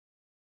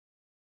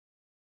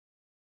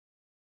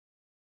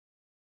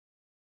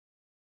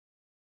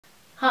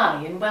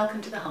Hi and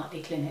welcome to the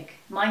Hartley Clinic.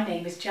 My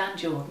name is Jan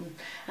Jordan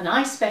and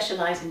I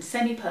specialise in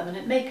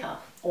semi-permanent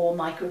makeup, or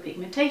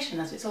micropigmentation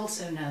as it's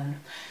also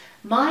known.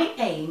 My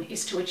aim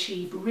is to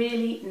achieve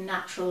really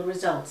natural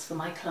results for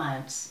my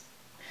clients.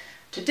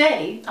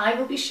 Today I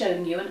will be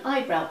showing you an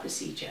eyebrow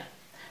procedure.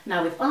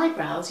 Now with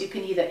eyebrows you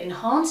can either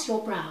enhance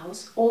your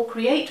brows or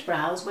create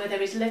brows where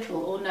there is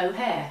little or no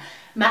hair,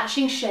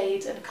 matching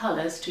shades and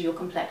colours to your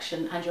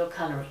complexion and your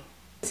colouring.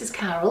 This is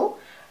Carol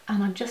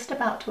and I'm just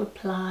about to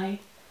apply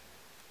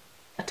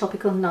a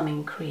topical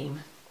numbing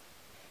cream.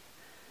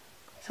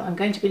 So I'm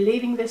going to be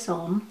leaving this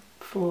on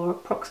for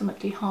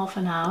approximately half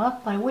an hour,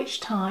 by which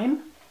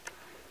time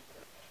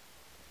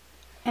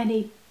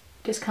any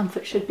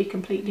discomfort should be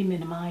completely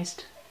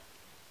minimised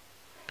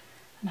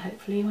and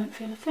hopefully you won't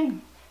feel a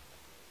thing.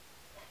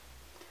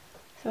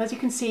 So as you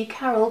can see,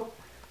 Carol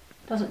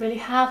doesn't really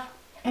have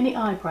any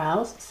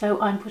eyebrows,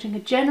 so I'm putting a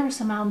generous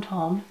amount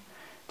on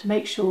to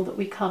make sure that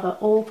we cover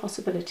all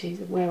possibilities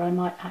of where I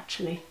might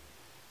actually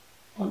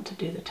want to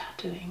do the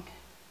tattooing.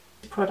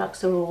 The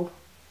products are all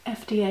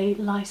FDA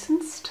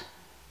licensed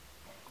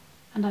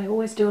and I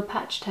always do a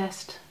patch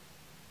test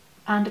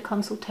and a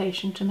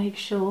consultation to make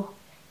sure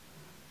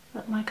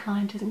that my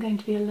client isn't going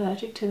to be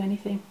allergic to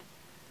anything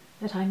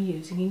that I'm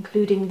using,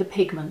 including the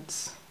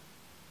pigments.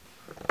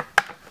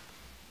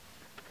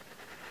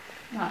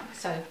 Right,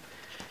 so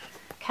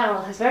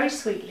Carol has very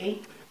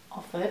sweetly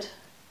offered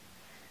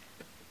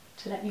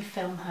to let me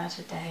film her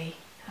today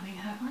having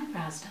her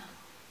eyebrows done.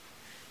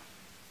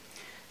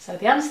 So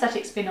the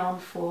anaesthetic's been on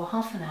for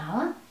half an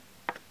hour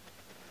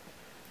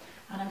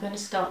and I'm going to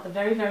start the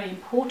very, very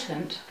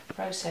important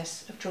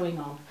process of drawing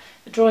on.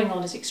 The drawing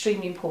on is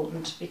extremely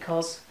important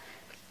because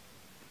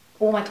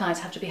all my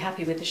clients have to be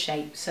happy with the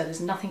shape, so there's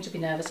nothing to be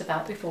nervous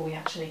about before we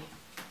actually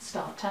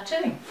start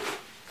tattooing.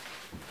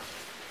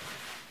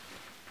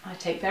 I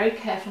take very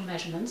careful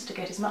measurements to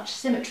get as much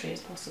symmetry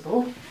as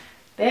possible,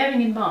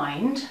 bearing in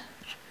mind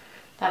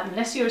that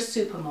unless you're a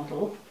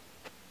supermodel,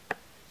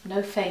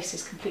 no face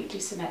is completely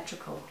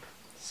symmetrical,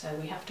 so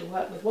we have to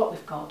work with what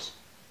we've got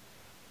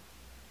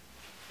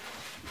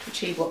to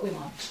achieve what we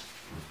want.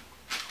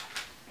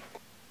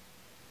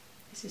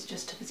 This is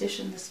just to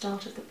position the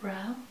start of the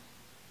brow.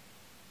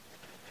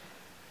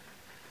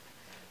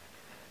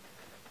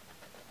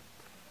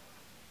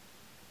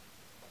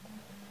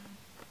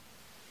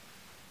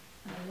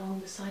 And along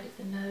the side of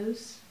the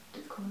nose,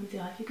 to the corner of the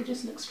eye. If you could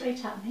just look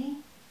straight at me.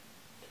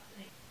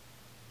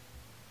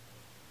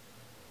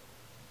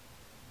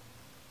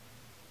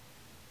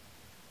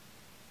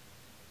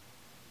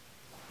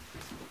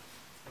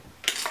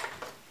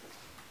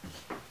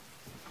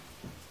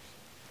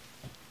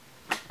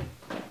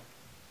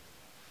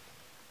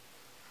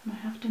 And I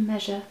have to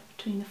measure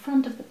between the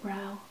front of the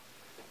brow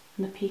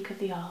and the peak of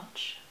the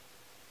arch,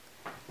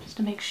 just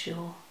to make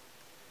sure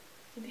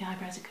that the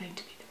eyebrows are going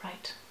to be the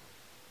right,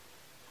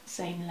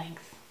 same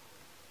length.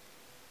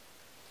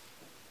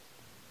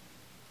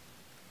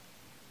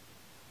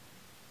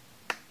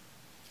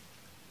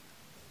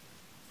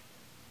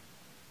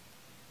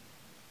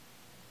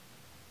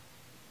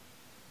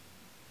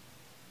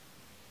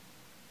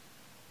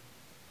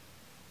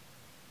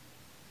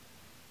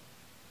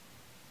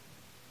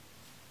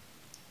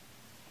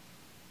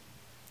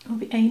 We'll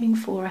be aiming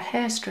for a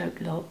hair stroke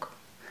look,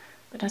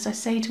 but as I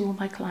say to all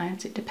my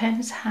clients, it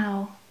depends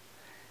how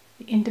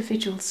the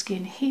individual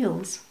skin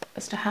heals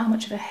as to how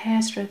much of a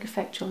hair stroke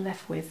effect you're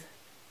left with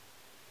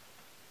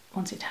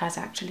once it has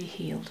actually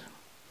healed.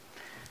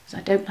 So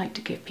I don't like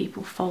to give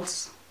people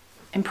false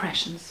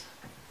impressions.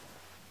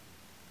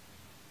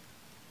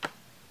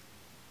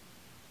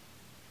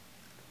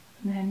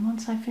 And then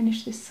once I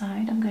finish this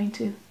side, I'm going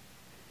to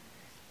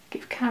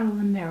give Carol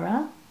a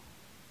mirror.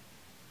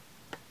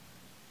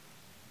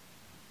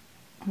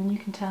 And you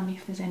can tell me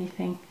if there's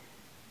anything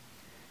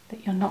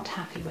that you're not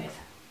happy with.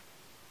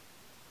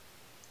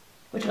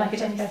 Would you like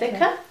it any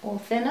thicker or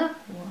thinner?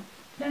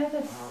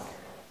 No,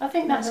 I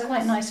think that's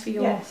quite nice for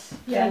your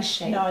face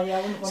shape. No, yeah,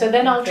 I wouldn't want so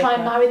then I'll try thicker.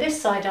 and marry this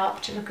side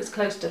up to look as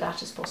close to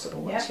that as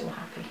possible once you're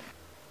happy.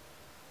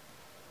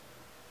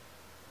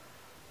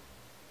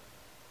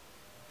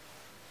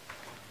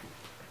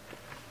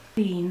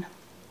 Clean.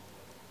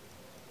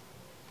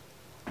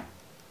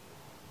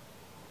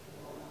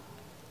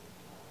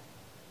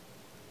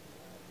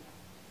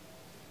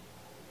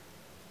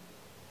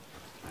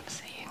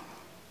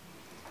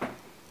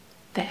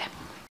 There.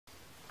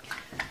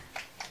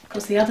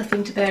 Because the other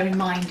thing to bear in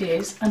mind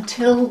is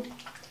until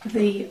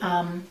the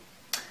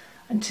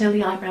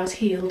eyebrows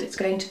healed, it's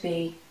going to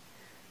be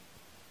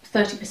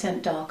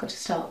 30% darker to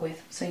start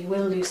with, so you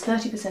will lose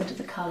 30% of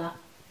the colour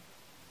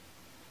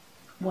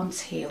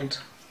once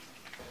healed.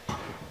 Okay,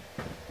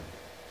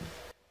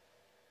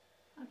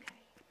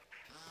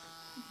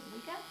 here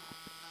we go.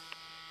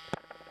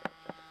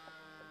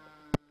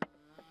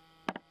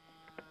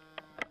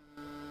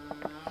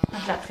 How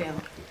does that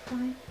feel?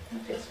 Fine.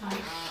 That feels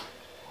fine.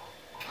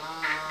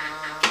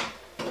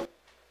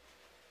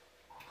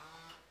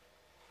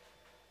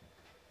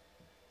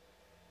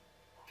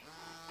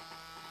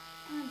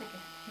 And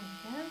again, here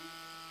we go.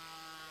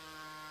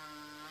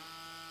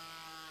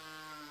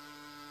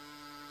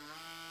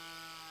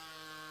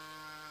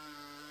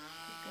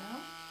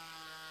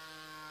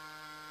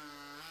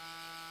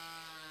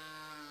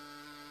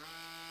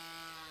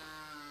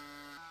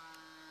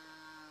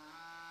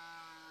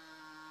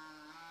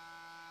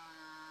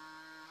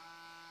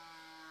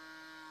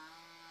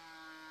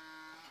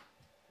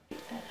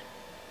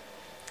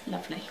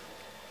 Lovely.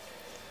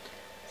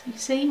 So you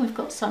see we've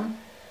got some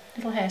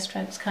little hair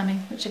strokes coming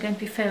which are going to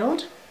be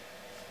filled.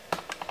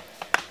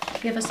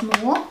 Give us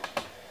more.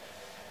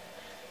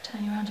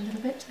 Turn you around a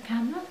little bit to the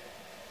camera.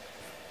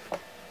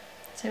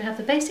 So we have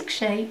the basic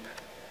shape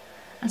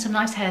and some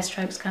nice hair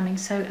strokes coming.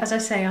 So as I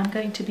say, I'm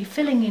going to be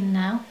filling in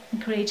now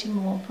and creating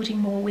more, putting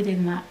more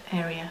within that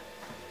area.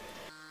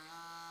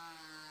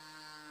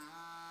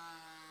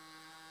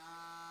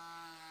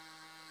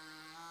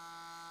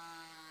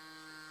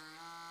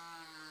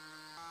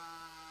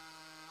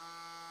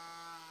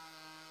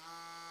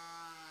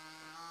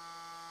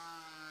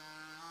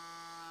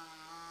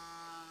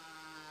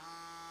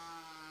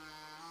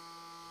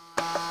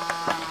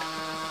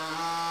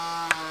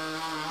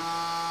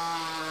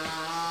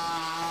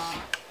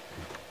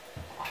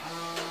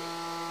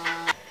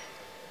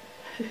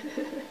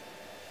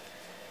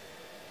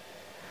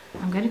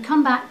 I'm going to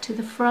come back to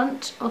the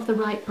front of the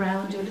right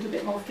brow and do a little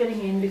bit more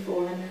filling in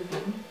before I move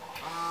on.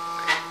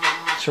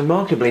 It's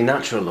remarkably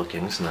natural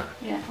looking, isn't it?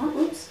 Yeah. Oh,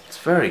 oops. It's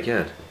very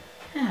good.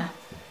 Yeah.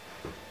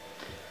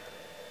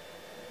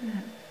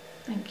 Yeah.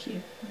 Thank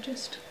you. I'm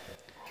just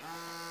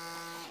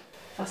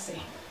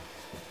fussy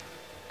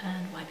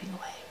and wiping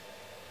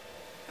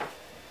away.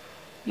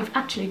 You've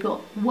actually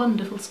got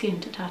wonderful skin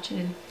to touch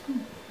in.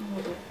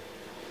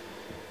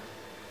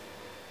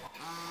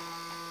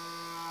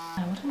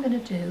 Now what I'm going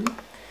to do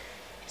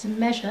is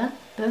measure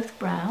both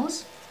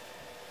brows.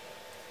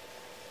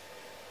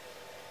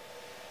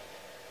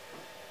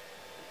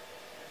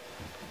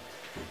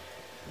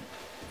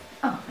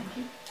 Oh, thank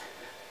you.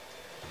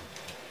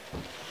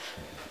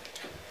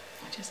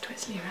 Just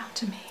twist it around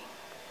to me.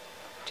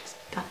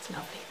 That's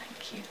lovely,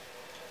 thank you.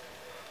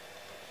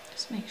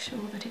 Just make sure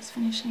that it's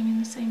finishing in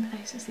the same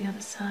place as the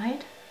other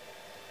side.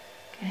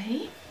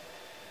 Okay.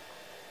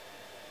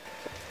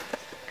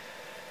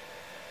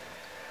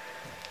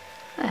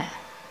 There.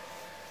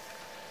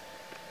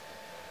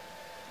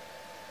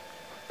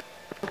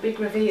 Big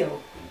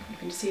reveal. You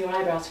can see your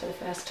eyebrows for the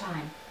first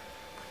time.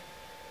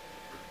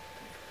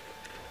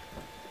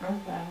 Oh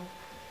wow.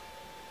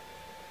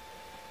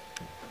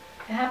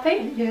 You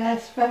happy?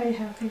 Yes, very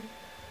happy.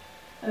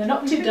 And they're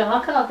not too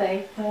dark, are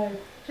they? No,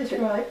 just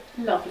right.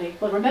 Lovely.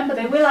 Well, remember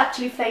they will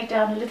actually fade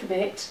down a little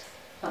bit.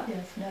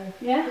 Yes, no.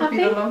 Yeah, It's happy?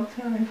 been a long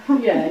time.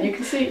 Yeah, you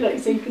can see. Look,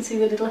 so you can see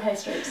the little hair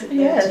strokes in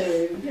there Yes,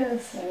 too.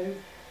 yes. So,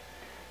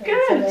 It's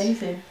good.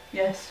 amazing.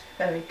 Yes,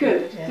 very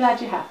Good. good. Yes.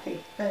 Glad you're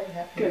happy. Very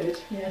happy. Good.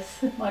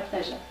 Yes. My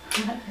pleasure.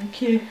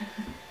 Thank you.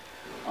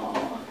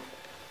 Oh,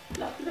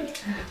 lovely.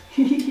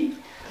 Oh,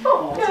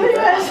 Oh,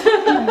 yes.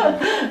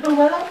 Oh,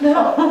 well,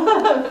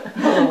 no.